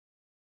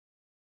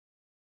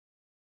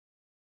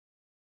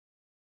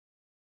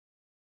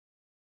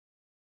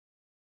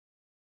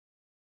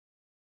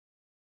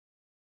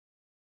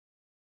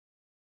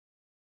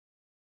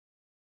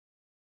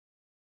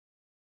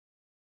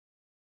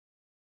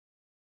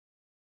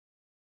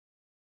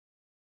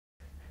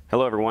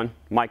Hello everyone,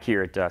 Mike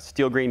here at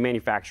Steel Green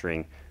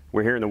Manufacturing.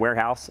 We're here in the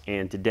warehouse,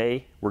 and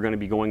today we're going to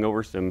be going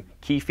over some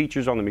key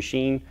features on the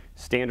machine,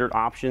 standard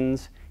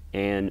options,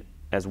 and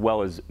as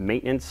well as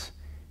maintenance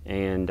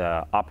and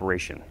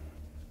operation.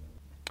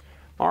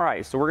 All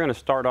right, so we're going to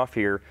start off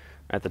here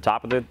at the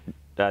top of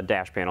the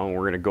dash panel, and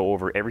we're going to go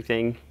over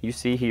everything you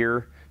see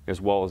here as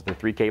well as the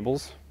 3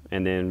 cables,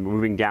 and then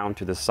moving down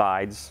to the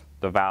sides,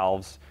 the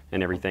valves,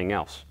 and everything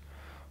else.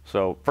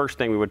 So first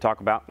thing we would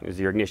talk about is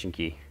the ignition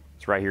key.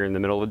 It's right here in the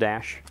middle of the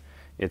dash.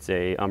 It's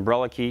a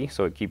umbrella key,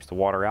 so it keeps the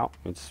water out.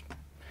 It's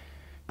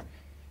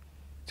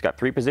got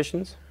 3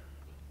 positions: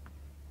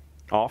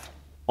 off,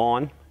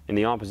 on. In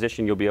the on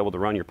position, you'll be able to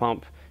run your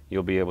pump.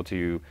 You'll be able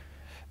to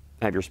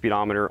have your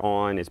speedometer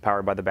on. It's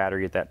powered by the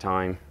battery at that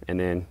time, and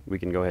then we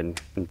can go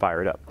ahead and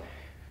fire it up.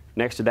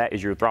 Next to that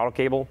is your throttle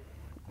cable.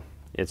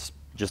 It's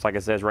just like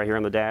it says right here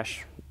on the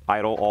dash,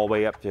 idle all the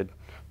way up to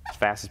as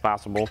fast as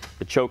possible.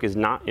 The choke is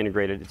not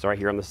integrated. It's right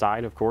here on the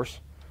side, of course.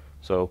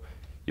 So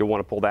you'll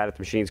want to pull that if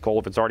the machine's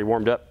cold. If it's already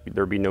warmed up,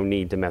 there'd be no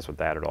need to mess with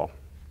that at all.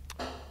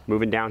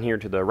 Moving down here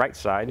to the right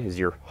side is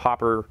your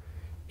hopper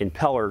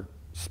impeller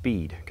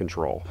speed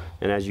control.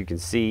 And as you can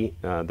see,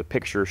 the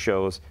picture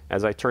shows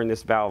as I turn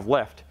this valve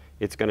left,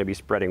 it's going to be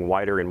spreading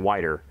wider and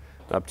wider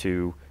up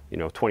to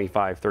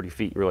 25, 30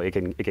 feet. Really, it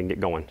can get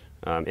going.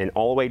 And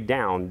all the way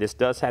down, this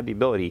does have the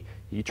ability,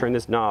 you turn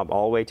this knob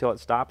all the way till it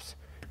stops,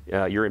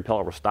 your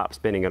impeller will stop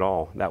spinning at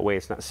all. That way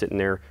it's not sitting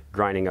there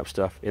grinding up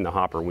stuff in the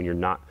hopper when you're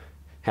not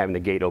having the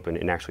gate open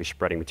and actually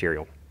spreading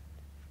material.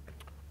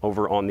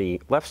 Over on the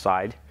left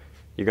side,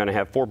 you're going to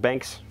have 4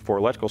 banks for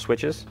electrical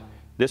switches.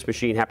 This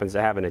machine happens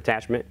to have an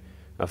attachment,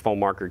 a foam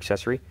marker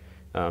accessory,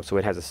 so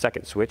it has a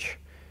second switch.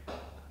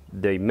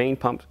 The main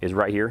pump is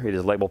right here. It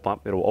is label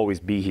pump. It will always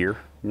be here.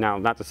 Now,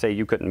 not to say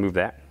you couldn't move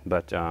that,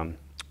 but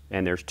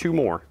and there's 2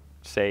 more.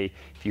 Say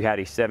if you had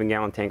a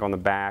 7-gallon tank on the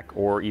back,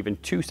 or even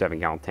 2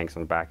 7-gallon tanks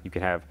on the back, you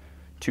could have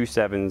 2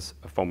 7s,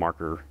 a foam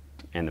marker,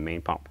 and the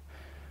main pump.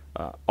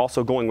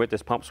 Also going with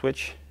this pump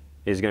switch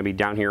is going to be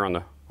down here on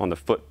the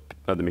foot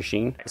of the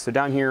machine. So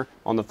down here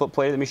on the foot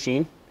plate of the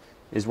machine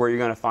is where you're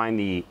going to find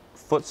the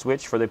foot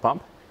switch for the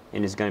pump,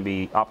 and it's going to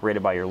be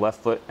operated by your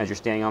left foot as you're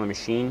standing on the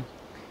machine.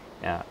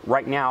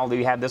 Right now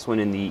we have this one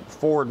in the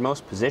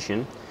forwardmost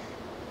position,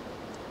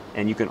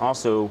 and you can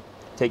also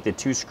take the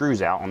 2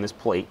 screws out on this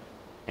plate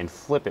and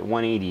flip it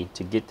 180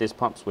 to get this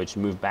pump switch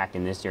moved back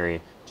in this area,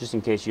 just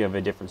in case you have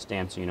a different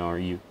stance, or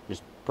you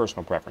just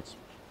personal preference.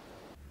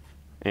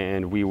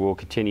 And we will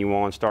continue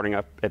on starting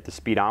up at the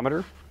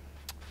speedometer.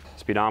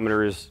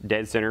 Speedometer is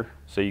dead center,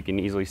 so you can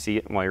easily see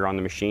it while you're on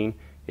the machine.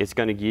 It's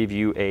going to give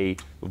you a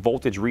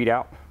voltage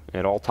readout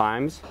at all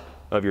times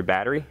of your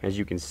battery, as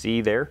you can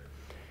see there.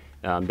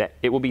 That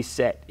it will be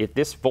set. If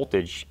this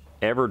voltage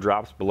ever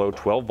drops below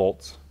 12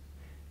 volts,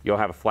 you'll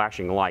have a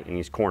flashing light in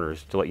these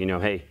corners to let you know,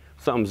 hey,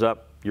 something's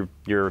up.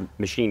 Your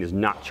machine is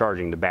not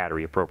charging the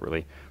battery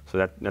appropriately.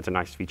 So that's a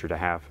nice feature to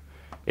have.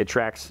 It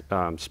tracks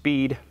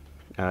speed,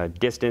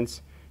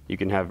 distance. You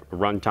can have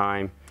run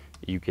time,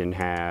 you can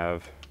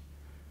have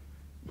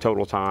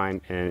total time,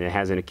 and it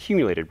has an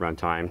accumulated run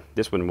time.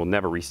 This one will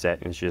never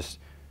reset. It's just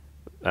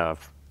a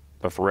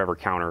forever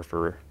counter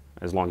for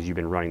as long as you've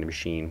been running the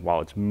machine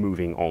while it's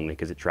moving only,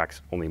 because it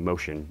tracks only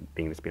motion,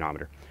 being the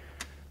speedometer.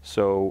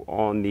 So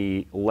on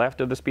the left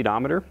of the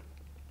speedometer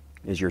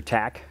is your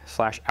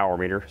tach/hour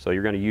meter. So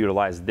you're going to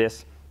utilize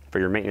this for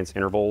your maintenance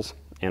intervals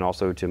and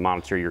also to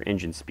monitor your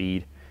engine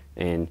speed.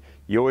 And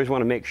you always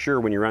want to make sure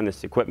when you run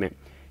this equipment,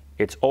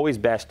 it's always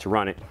best to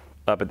run it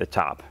up at the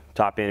top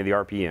end of the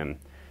RPM.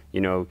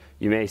 You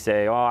may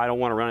say, oh, I don't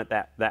want to run it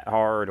that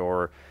hard,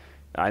 or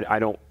I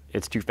don't,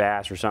 it's too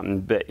fast or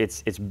something, but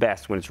it's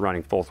best when it's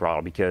running full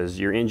throttle, because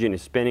your engine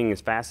is spinning as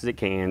fast as it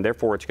can.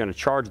 Therefore, it's going to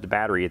charge the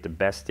battery at the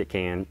best it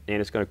can, and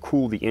it's going to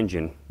cool the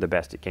engine the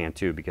best it can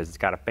too, because it's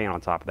got a fan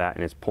on top of that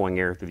and it's pulling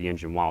air through the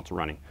engine while it's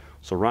running.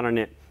 So running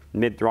it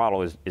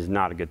mid-throttle is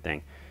not a good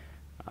thing.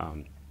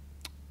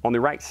 On the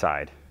right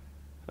side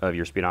of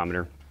your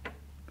speedometer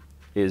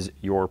is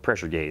your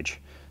pressure gauge.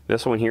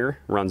 This one here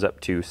runs up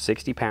to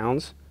 60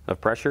 pounds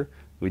of pressure.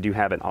 We do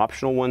have an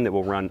optional one that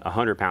will run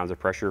 100 pounds of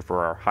pressure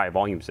for our high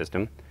volume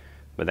system,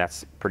 but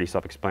that's pretty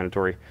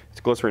self-explanatory. It's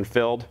glycerin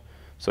filled,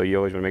 so you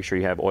always want to make sure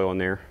you have oil in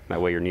there.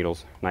 That way your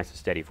needle's nice and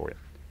steady for you.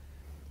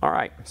 All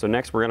right, so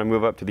next we're going to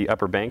move up to the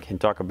upper bank and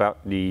talk about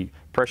the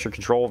pressure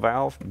control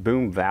valve,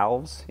 boom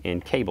valves,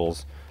 and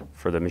cables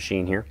for the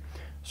machine here.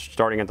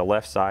 Starting at the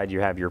left side,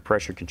 you have your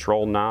pressure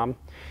control knob,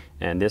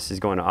 and this is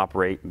going to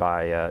operate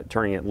by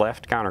turning it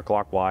left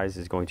counterclockwise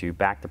is going to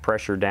back the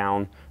pressure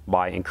down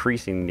by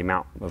increasing the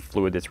amount of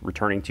fluid that's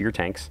returning to your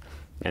tanks.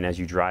 And as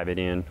you drive it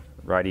in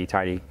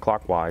righty-tighty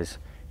clockwise,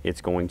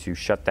 it's going to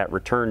shut that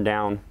return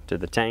down to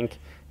the tank,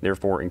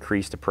 therefore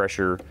increase the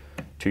pressure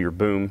to your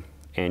boom,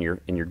 and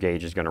your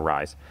gauge is going to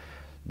rise.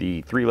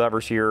 The 3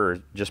 levers here are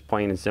just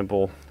plain and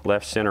simple,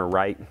 left, center,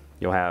 right.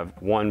 You'll have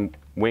 1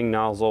 wing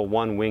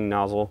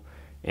nozzle,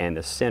 and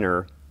the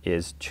center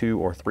is 2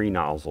 or 3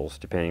 nozzles,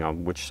 depending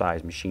on which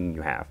size machine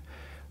you have.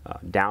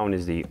 Down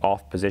is the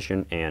off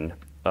position, and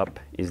up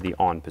is the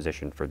on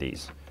position for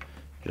these.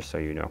 just so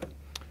you know.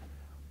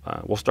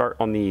 We'll start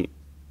on the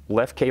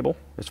left cable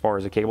as far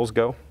as the cables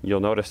go. You'll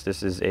notice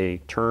this is a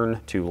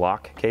turn to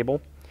lock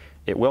cable.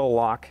 It will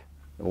lock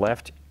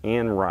left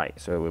and right,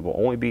 so it will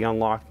only be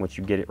unlocked once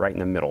you get it right in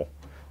the middle.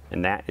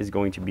 And that is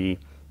going to be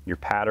your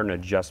pattern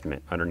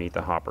adjustment underneath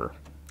the hopper,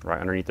 right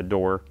underneath the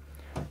door.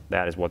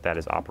 That is what that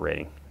is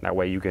operating. That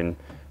way you can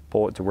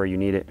pull it to where you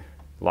need it,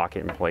 lock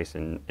it in place,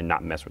 and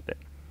not mess with it.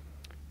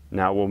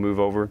 Now we'll move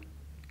over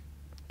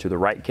to the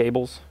right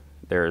cables.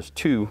 There's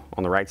two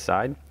on the right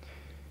side.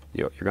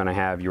 You're going to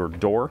have your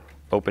door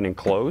open and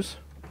close,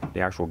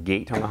 the actual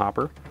gate on the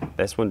hopper.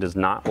 This one does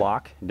not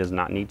lock, it does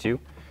not need to.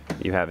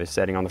 You have a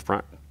setting on the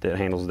front that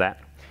handles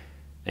that.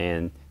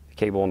 And the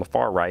cable on the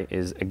far right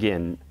is,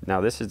 again, now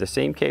this is the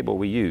same cable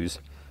we use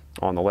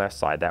on the left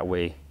side. That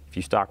way, if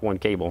you stock one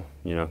cable,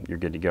 you know, you're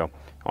good to go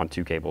on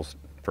two cables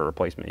for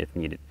replacement if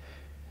needed.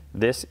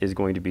 This is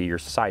going to be your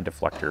side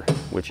deflector,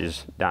 which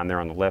is down there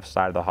on the left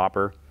side of the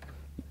hopper.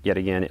 Yet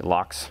again, it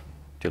locks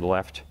to the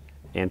left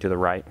and to the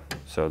right.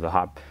 So the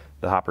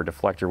hopper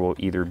deflector will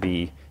either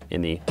be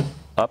in the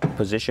up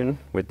position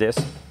with this.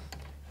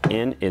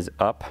 In is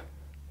up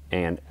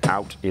and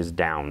out is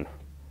down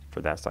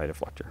for that side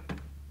deflector.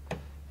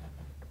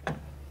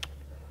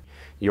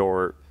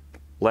 Your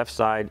left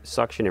side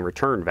suction and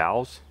return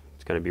valves,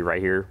 it's going to be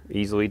right here,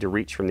 easily to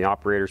reach from the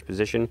operator's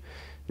position.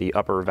 The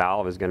upper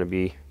valve is going to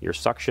be your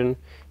suction,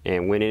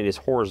 and when it is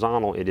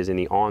horizontal, it is in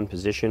the on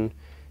position,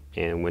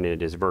 and when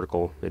it is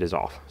vertical, it is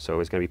off. So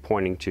it's going to be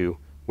pointing to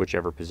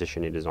whichever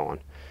position it is on.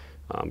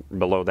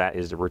 Below that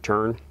is the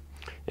return,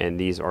 and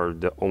these are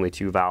the only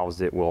two valves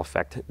that will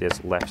affect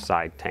this left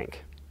side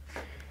tank.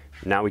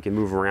 Now we can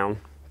move around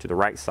to the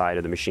right side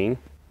of the machine.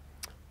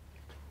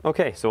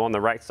 Okay, so on the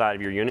right side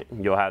of your unit,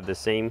 you'll have the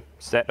same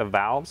set of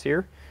valves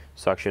here.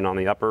 Suction on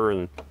the upper,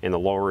 and the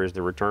lower is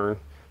the return.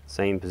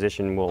 Same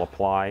position will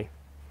apply.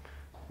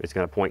 It's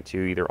going to point to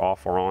either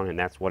off or on, and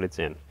that's what it's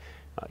in.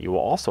 You will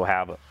also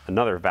have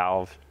another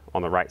valve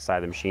on the right side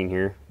of the machine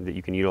here that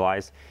you can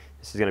utilize.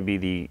 This is going to be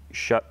the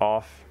shut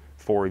off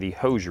for the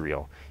hose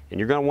reel. And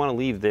you're going to want to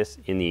leave this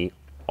in the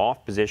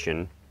off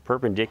position,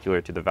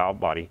 perpendicular to the valve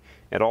body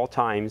at all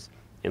times,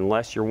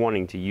 unless you're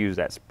wanting to use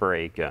that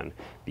spray gun.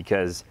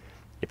 Because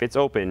if it's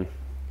open,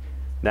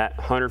 that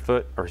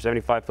 100-foot or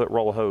 75-foot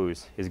roll of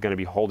hose is going to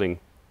be holding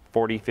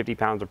 40, 50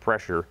 pounds of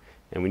pressure.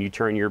 And when you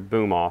turn your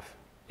boom off,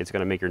 it's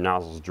going to make your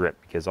nozzles drip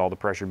because all the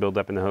pressure build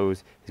up in the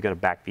hose is going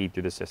to backfeed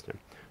through the system.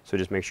 So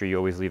just make sure you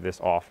always leave this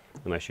off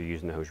unless you're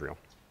using the hose reel.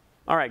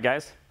 All right,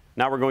 guys,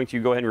 now we're going to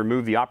go ahead and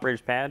remove the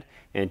operator's pad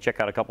and check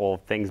out a couple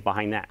of things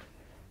behind that.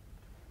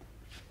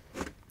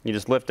 You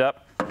just lift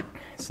up,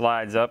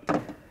 slides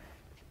up.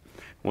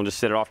 We'll just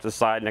sit it off to the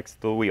side next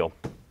to the wheel.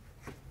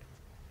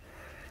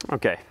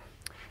 Okay,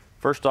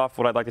 first off,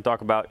 what I'd like to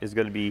talk about is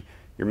going to be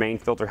your main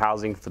filter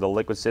housing for the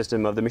liquid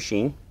system of the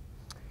machine.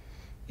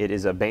 It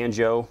is a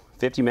Banjo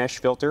 50 mesh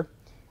filter,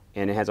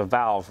 and it has a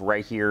valve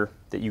right here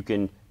that you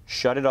can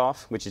shut it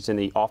off, which is in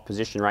the off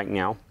position right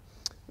now.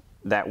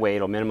 That way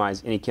it'll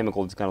minimize any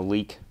chemical that's going to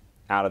leak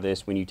out of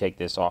this when you take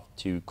this off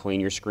to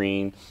clean your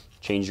screen,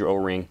 change your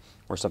O-ring,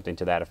 or something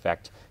to that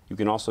effect. You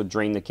can also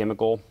drain the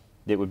chemical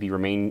that would be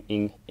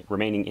remaining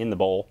in the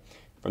bowl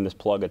from this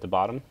plug at the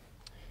bottom,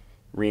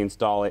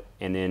 reinstall it,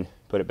 and then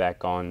put it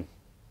back on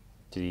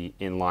to the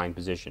inline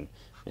position,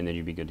 and then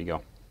you'd be good to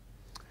go.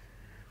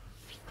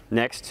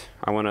 Next,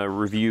 I want to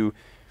review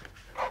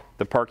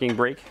the parking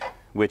brake,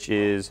 which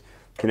is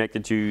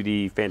connected to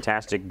the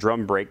fantastic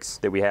drum brakes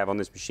that we have on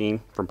this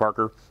machine from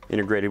Parker,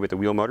 integrated with the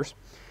wheel motors.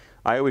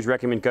 I always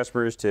recommend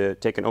customers to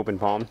take an open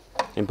palm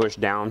and push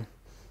down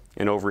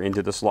and over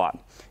into the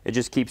slot. It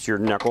just keeps your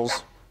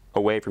knuckles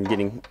away from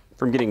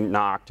getting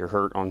knocked or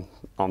hurt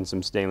on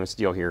some stainless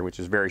steel here, which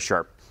is very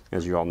sharp,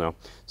 as you all know.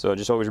 So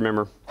just always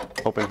remember,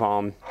 open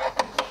palm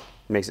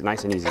makes it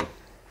nice and easy.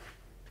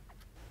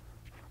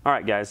 All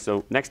right, guys,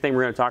 so next thing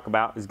we're going to talk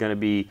about is going to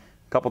be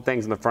a couple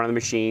things in the front of the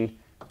machine.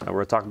 We're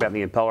going to talk about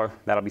the impeller.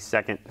 That'll be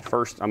second.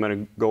 First, I'm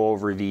going to go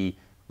over the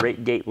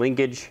rate gate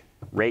linkage,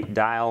 rate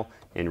dial,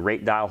 and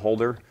rate dial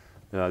holder.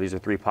 These are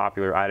three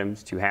popular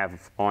items to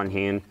have on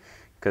hand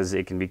because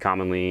it can be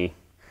commonly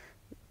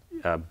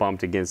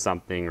bumped against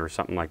something or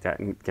something like that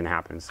can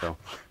happen. So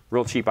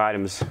real cheap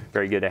items,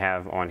 very good to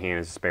have on hand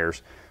as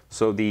spares.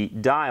 So the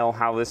dial,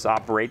 how this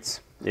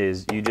operates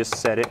is you just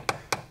set it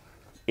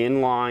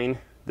in line.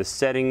 The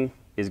setting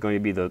is going to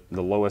be the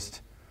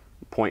lowest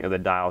point of the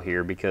dial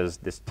here because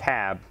this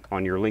tab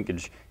on your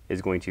linkage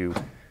is going to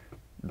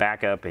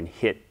back up and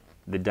hit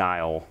the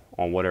dial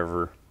on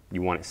whatever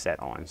you want it set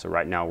on. So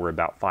right now we're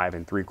about 5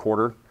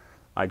 3/4,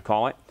 I'd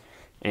call it.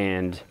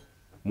 And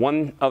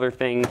one other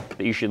thing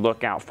that you should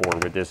look out for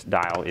with this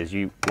dial is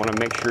you want to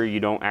make sure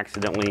you don't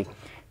accidentally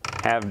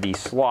have the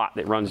slot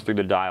that runs through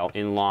the dial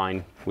in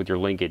line with your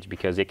linkage,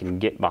 because it can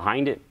get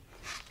behind it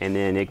and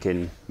then it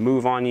can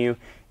move on you,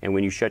 and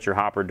when you shut your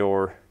hopper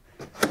door,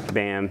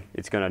 bam,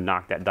 it's going to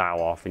knock that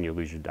dial off and you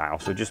lose your dial.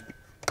 So just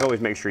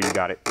always make sure you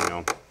got it,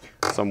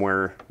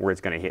 somewhere where it's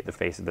going to hit the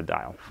face of the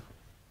dial.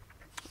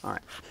 All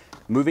right,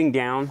 moving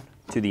down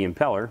to the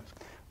impeller,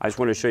 I just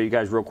wanted to show you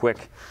guys real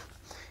quick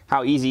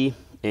how easy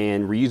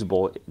and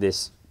reusable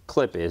this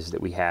clip is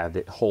that we have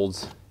that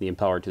holds the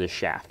impeller to the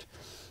shaft.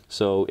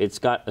 So it's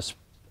got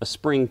a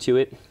spring to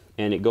it,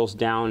 and it goes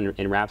down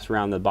and wraps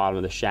around the bottom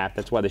of the shaft.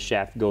 That's why the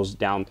shaft goes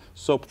down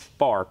so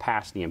far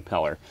past the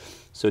impeller.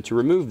 So to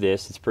remove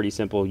this, it's pretty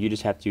simple. You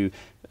just have to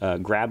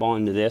grab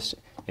onto this,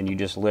 and you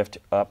just lift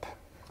up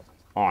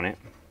on it.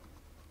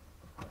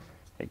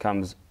 It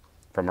comes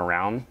from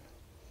around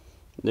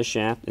the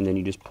shaft, and then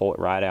you just pull it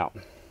right out.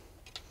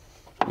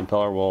 The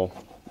impeller will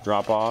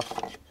drop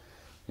off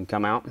and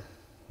come out,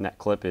 and that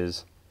clip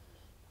is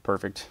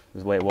perfect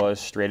the way it was,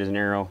 straight as an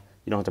arrow.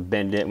 You don't have to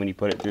bend it when you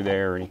put it through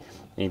there or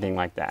anything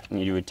like that. And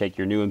you would take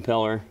your new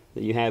impeller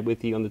that you had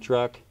with you on the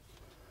truck,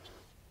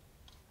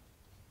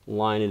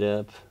 line it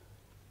up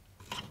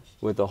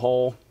with the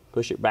hole,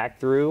 push it back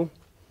through,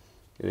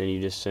 and then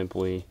you just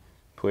simply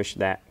push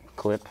that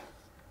clip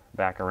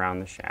back around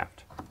the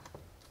shaft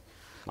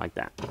like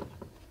that.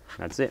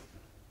 That's it.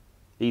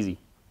 Easy.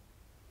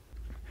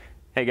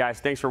 Hey guys,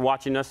 thanks for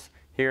watching us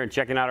here and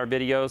checking out our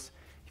videos.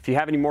 If you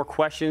have any more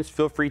questions,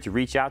 feel free to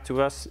reach out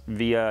to us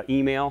via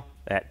email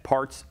at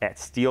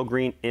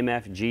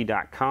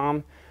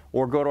parts@steelgreenmfg.com,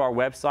 or go to our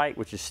website,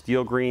 which is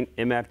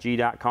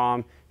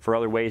steelgreenmfg.com, for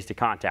other ways to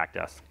contact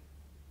us.